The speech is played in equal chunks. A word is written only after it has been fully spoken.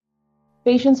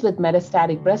Patients with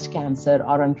metastatic breast cancer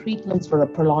are on treatments for a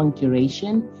prolonged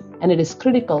duration, and it is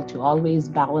critical to always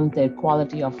balance their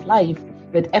quality of life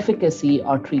with efficacy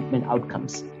or treatment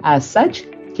outcomes. As such,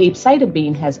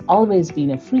 capecitabine has always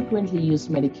been a frequently used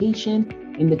medication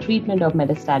in the treatment of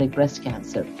metastatic breast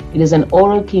cancer. It is an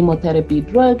oral chemotherapy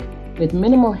drug with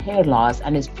minimal hair loss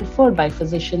and is preferred by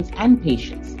physicians and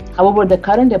patients. However, the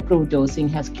current approved dosing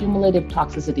has cumulative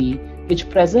toxicity, which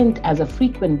present as a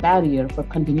frequent barrier for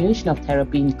continuation of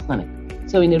therapy in clinic.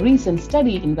 So in a recent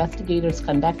study, investigators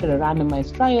conducted a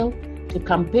randomized trial to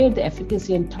compare the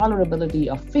efficacy and tolerability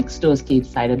of fixed-dose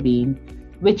capecitabine,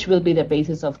 which will be the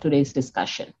basis of today's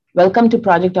discussion. Welcome to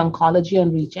Project Oncology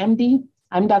on ReachMD.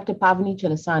 I'm Dr. Pavani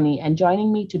Chalasani, and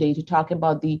joining me today to talk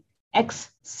about the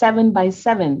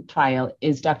X7x7 trial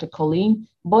is Dr. Colleen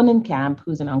Bohnenkamp,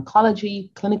 who's an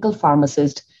oncology clinical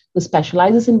pharmacist who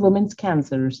specializes in women's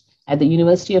cancers at the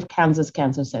University of Kansas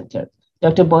Cancer Center.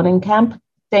 Dr. Bohnenkamp,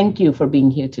 thank you for being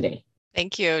here today.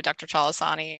 Thank you, Dr.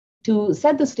 Chalasani. To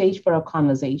set the stage for our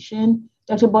conversation,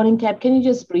 Dr. Bohnenkamp, can you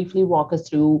just briefly walk us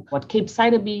through what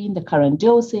capecitabine, the current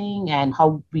dosing, and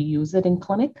how we use it in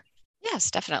clinic?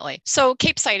 Yes, definitely. So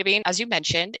capecitabine, as you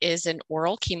mentioned, is an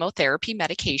oral chemotherapy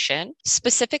medication.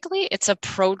 Specifically, it's a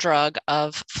prodrug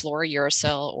of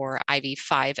fluorouracil or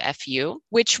IV-5-FU,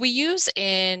 which we use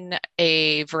in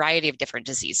a variety of different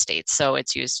disease states. So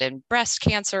it's used in breast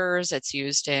cancers, it's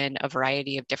used in a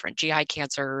variety of different GI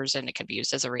cancers, and it can be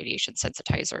used as a radiation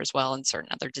sensitizer as well in certain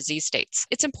other disease states.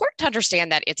 It's important to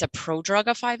understand that it's a prodrug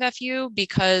of 5-FU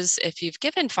because if you've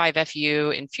given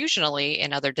 5-FU infusionally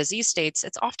in other disease states,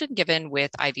 it's often given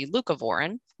with IV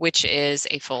leucovorin, which is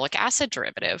a folic acid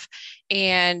derivative.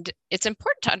 And it's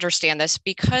important to understand this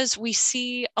because we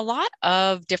see a lot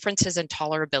of differences in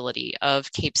tolerability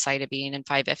of capecitabine and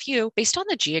 5-FU based on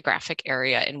the geographic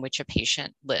area in which a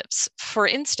patient lives. For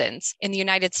instance, in the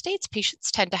United States, patients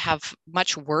tend to have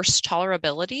much worse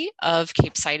tolerability of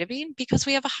capecitabine because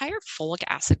we have a higher folic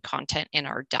acid content in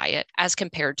our diet as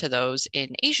compared to those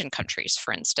in Asian countries,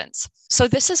 for instance. So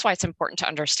this is why it's important to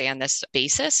understand this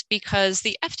basis because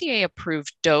the FDA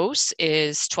approved dose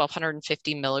is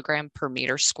 1,250 milligram per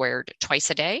meter squared twice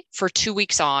a day for 2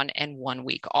 weeks on and 1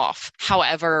 week off.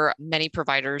 However, many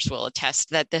providers will attest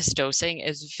that this dosing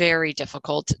is very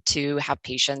difficult to have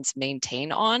patients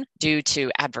maintain on due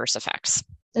to adverse effects.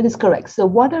 That is correct. So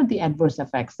what are the adverse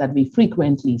effects that we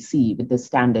frequently see with the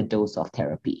standard dose of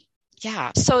therapy?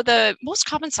 Yeah, so the most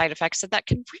common side effects that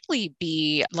can really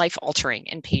be life-altering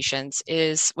in patients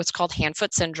is what's called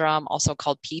hand-foot syndrome, also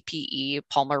called PPE,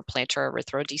 palmar-plantar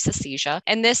erythrodysesthesia.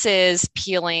 And this is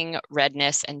peeling,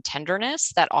 redness, and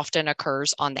tenderness that often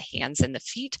occurs on the hands and the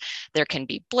feet. There can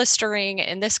be blistering,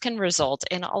 and this can result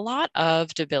in a lot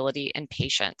of debility in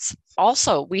patients.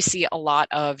 Also, we see a lot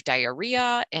of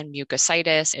diarrhea and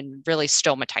mucositis, and really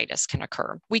stomatitis can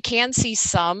occur. We can see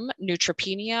some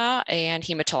neutropenia and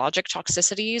hematologic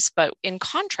toxicities, but in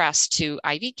contrast to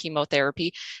IV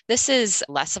chemotherapy, this is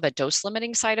less of a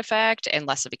dose-limiting side effect and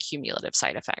less of a cumulative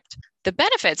side effect. The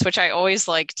benefits, which I always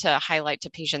like to highlight to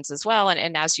patients as well,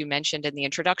 and as you mentioned in the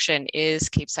introduction, is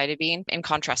capecitabine. In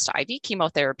contrast to IV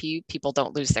chemotherapy, people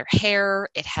don't lose their hair.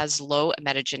 It has low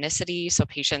emetogenicity, so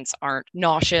patients aren't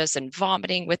nauseous and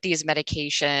vomiting with these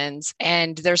medications,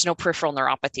 and there's no peripheral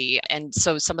neuropathy. And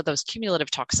so some of those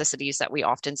cumulative toxicities that we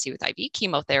often see with IV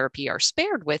chemotherapy are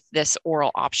spared with this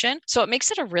oral option. So it makes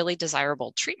it a really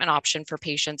desirable treatment option for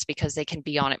patients because they can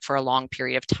be on it for a long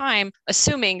period of time,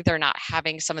 assuming they're not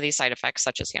having some of these side effects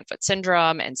such as hand-foot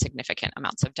syndrome and significant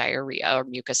amounts of diarrhea or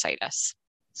mucositis.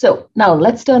 So now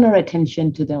let's turn our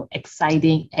attention to the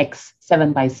exciting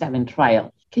X7x7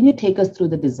 trial. Can you take us through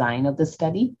the design of the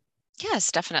study?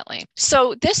 Yes, definitely.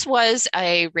 So this was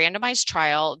a randomized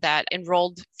trial that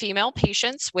enrolled female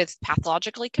patients with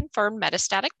pathologically confirmed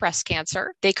metastatic breast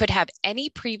cancer. They could have any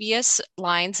previous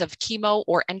lines of chemo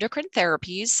or endocrine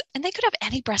therapies, and they could have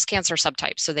any breast cancer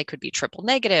subtype. So they could be triple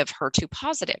negative, HER2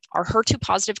 positive. Our HER2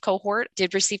 positive cohort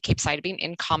did receive capecitabine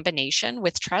in combination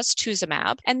with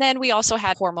trastuzumab. And then we also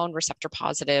had hormone receptor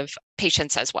positive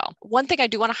patients as well. One thing I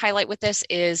do want to highlight with this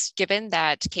is given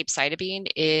that capecitabine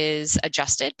is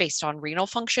adjusted based on renal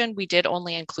function, we did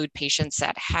only include patients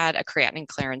that had a creatinine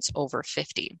clearance over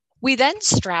 50. We then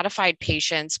stratified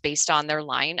patients based on their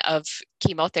line of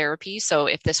chemotherapy. So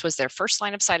if this was their first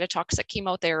line of cytotoxic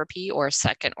chemotherapy or a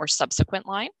second or subsequent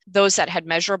line, those that had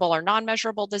measurable or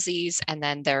non-measurable disease, and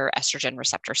then their estrogen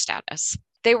receptor status.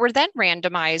 They were then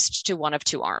randomized to one of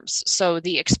two arms. So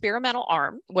the experimental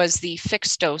arm was the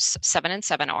fixed dose 7 and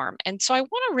 7 arm. And so I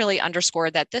want to really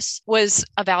underscore that this was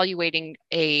evaluating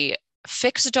a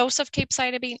fixed dose of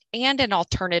capecitabine and an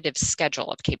alternative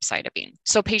schedule of capecitabine.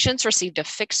 So patients received a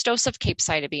fixed dose of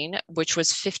capecitabine, which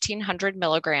was 1,500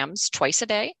 milligrams twice a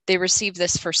day. They received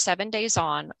this for 7 days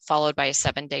on, followed by a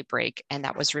 7-day break, and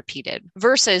that was repeated.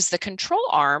 Versus the control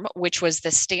arm, which was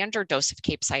the standard dose of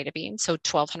capecitabine, so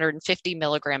 1,250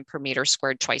 milligram per meter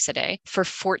squared twice a day for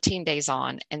 14 days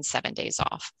on and 7 days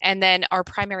off. And then our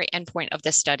primary endpoint of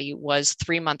this study was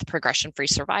 3-month progression-free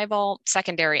survival.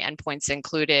 Secondary endpoints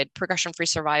included progression-free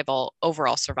survival,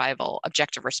 overall survival,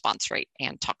 objective response rate,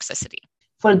 and toxicity.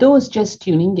 For those just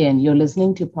tuning in, you're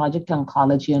listening to Project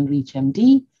Oncology on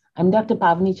ReachMD. I'm Dr.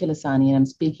 Pavani Chalasani, and I'm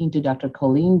speaking to Dr.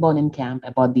 Colleen Bohnenkamp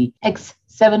about the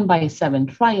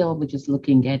X7x7 trial, which is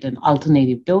looking at an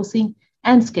alternative dosing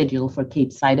and schedule for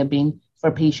capecitabine for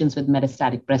patients with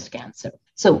metastatic breast cancer.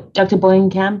 So, Dr.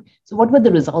 Bohnenkamp, so what were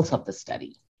the results of the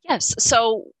study? Yes.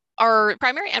 So our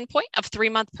primary endpoint of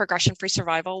 3-month progression-free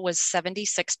survival was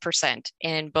 76%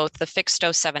 in both the fixed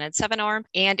dose 7 and 7 arm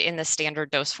and in the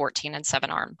standard dose 14 and 7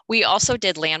 arm. We also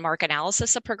did landmark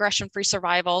analysis of progression-free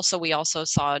survival. So we also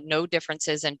saw no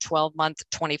differences in 12-month,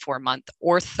 24-month,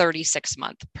 or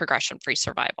 36-month progression-free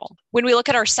survival. When we look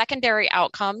at our secondary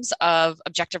outcomes of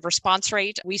objective response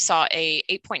rate, we saw a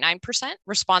 8.9%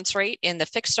 response rate in the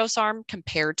fixed dose arm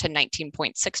compared to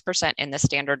 19.6% in the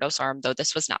standard dose arm, though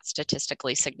this was not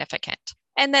statistically significant.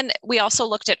 And then we also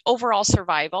looked at overall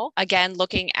survival. Again,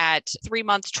 looking at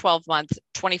 3-month, 12-month,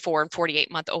 24 and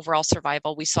 48-month overall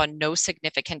survival, we saw no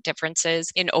significant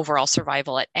differences in overall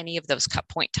survival at any of those cut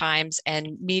point times,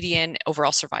 and median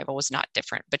overall survival was not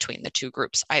different between the two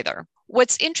groups either.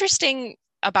 What's interesting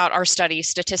about our study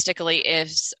statistically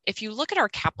is if you look at our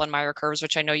Kaplan-Meier curves,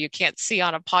 which I know you can't see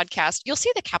on a podcast, you'll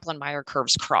see the Kaplan-Meier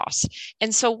curves cross.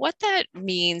 And so what that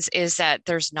means is that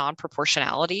there's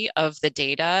non-proportionality of the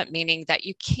data, meaning that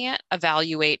you can't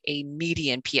evaluate a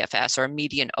median PFS or a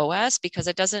median OS because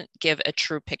it doesn't give a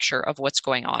true picture of what's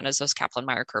going on as those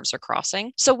Kaplan-Meier curves are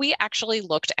crossing. So we actually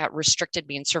looked at restricted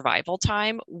mean survival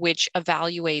time, which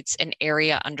evaluates an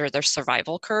area under the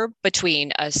survival curve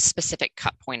between a specific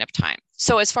cut point of time.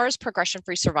 So as far as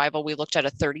progression-free survival, we looked at a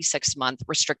 36-month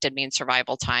restricted mean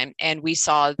survival time, and we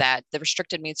saw that the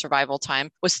restricted mean survival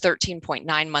time was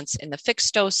 13.9 months in the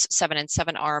fixed dose 7 and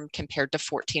 7 arm compared to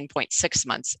 14.6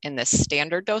 months in the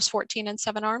standard dose 14 and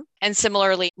 7 arm. And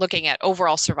similarly, looking at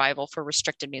overall survival for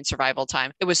restricted mean survival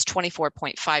time, it was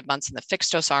 24.5 months in the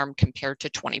fixed dose arm compared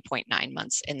to 20.9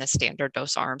 months in the standard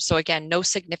dose arm. So again, no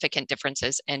significant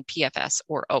differences in PFS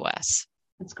or OS.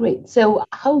 That's great. So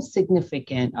how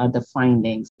significant are the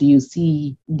findings? Do you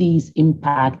see these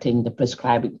impacting the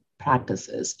prescribing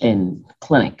practices in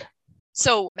clinic?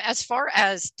 So as far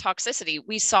as toxicity,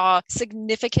 we saw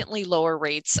significantly lower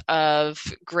rates of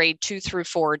grade 2 through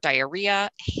 4 diarrhea,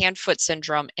 hand-foot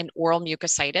syndrome, and oral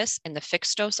mucositis in the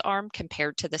fixed dose arm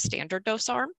compared to the standard dose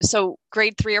arm. So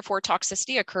grade 3 or 4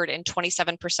 toxicity occurred in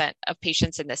 27% of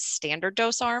patients in the standard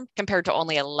dose arm compared to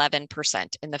only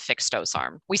 11% in the fixed dose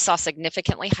arm. We saw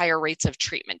significantly higher rates of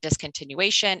treatment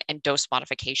discontinuation and dose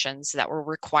modifications that were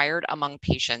required among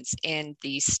patients in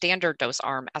the standard dose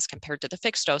arm as compared to the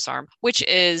fixed dose arm, which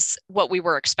is what we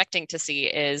were expecting to see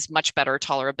is much better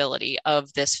tolerability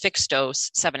of this fixed dose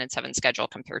 7 and 7 schedule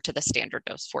compared to the standard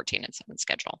dose 14 and 7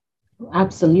 schedule.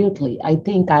 Absolutely. I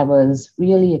think I was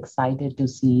really excited to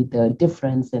see the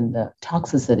difference in the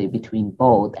toxicity between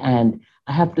both. And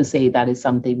I have to say that is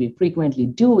something we frequently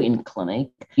do in clinic.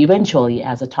 Eventually,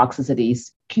 as the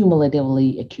toxicities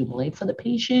cumulatively accumulate for the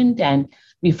patient, and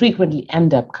we frequently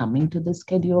end up coming to the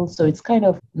schedule. So it's kind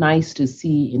of nice to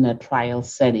see in a trial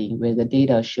setting where the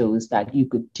data shows that you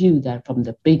could do that from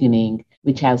the beginning,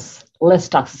 which has less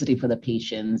toxicity for the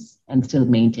patients and still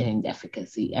maintain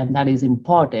efficacy. And that is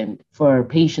important for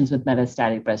patients with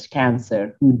metastatic breast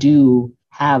cancer who do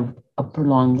have a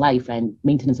prolonged life, and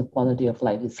maintenance of quality of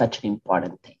life is such an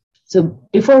important thing. So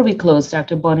before we close,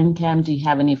 Dr. Bohnenkamp, do you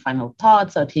have any final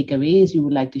thoughts or takeaways you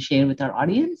would like to share with our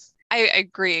audience? I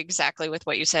agree exactly with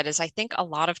what you said. Is I think a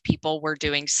lot of people were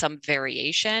doing some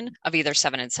variation of either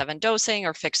 7 and 7 dosing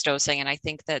or fixed dosing. And I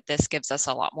think that this gives us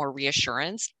a lot more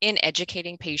reassurance in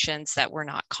educating patients that we're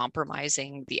not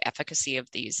compromising the efficacy of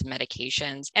these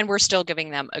medications. And we're still giving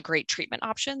them a great treatment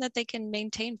option that they can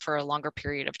maintain for a longer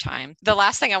period of time. The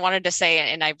last thing I wanted to say,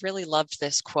 and I really loved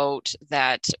this quote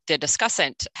that the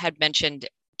discussant had mentioned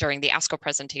during the ASCO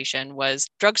presentation was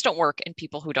drugs don't work in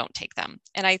people who don't take them.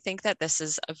 And I think that this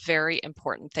is a very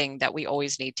important thing that we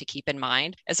always need to keep in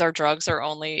mind, as our drugs are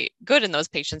only good in those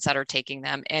patients that are taking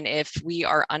them. And if we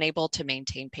are unable to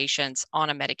maintain patients on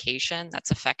a medication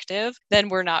that's effective, then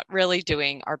we're not really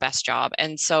doing our best job.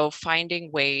 And so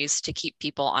finding ways to keep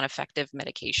people on effective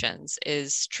medications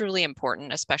is truly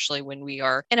important, especially when we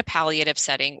are in a palliative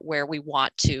setting where we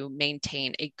want to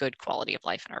maintain a good quality of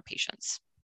life in our patients.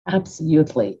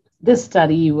 Absolutely. This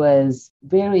study was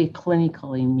very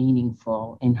clinically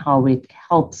meaningful in how it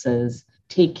helps us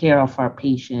take care of our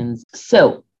patients.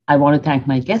 So I want to thank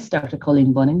my guest, Dr.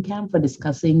 Colleen Bohnenkamp, for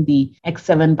discussing the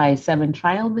X7x7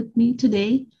 trial with me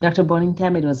today. Dr.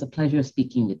 Bohnenkamp, it was a pleasure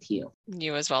speaking with you.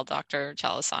 You as well, Dr.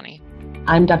 Chalasani.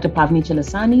 I'm Dr. Pavani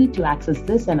Chalasani. To access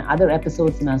this and other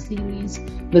episodes in our series,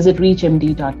 visit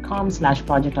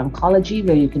reachmd.com/project oncology,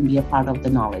 where you can be a part of the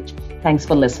knowledge. Thanks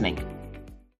for listening.